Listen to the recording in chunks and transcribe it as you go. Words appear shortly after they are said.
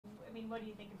what do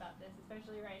you think about this,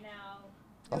 especially right now?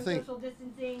 I No think, social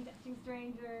distancing, touching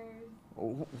strangers.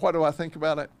 what do I think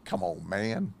about it? Come on,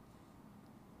 man.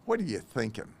 What are you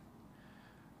thinking?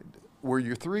 Were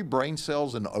your 3 brain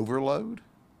cells in overload?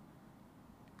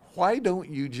 Why don't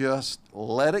you just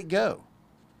let it go?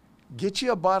 Get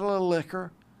you a bottle of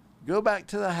liquor, go back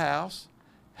to the house,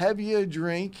 have you a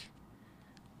drink.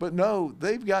 But no,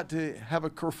 they've got to have a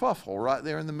kerfuffle right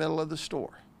there in the middle of the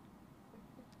store.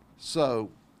 So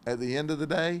at the end of the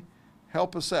day,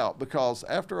 help us out, because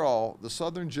after all, the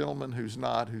Southern gentleman who's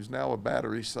now a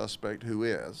battery suspect who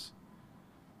is,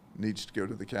 needs to go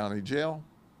to the county jail.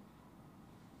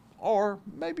 Or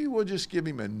maybe we'll just give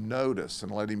him a notice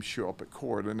and let him show up at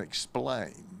court and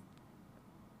explain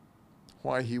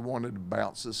why he wanted to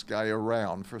bounce this guy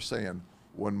around for saying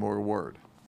one more word.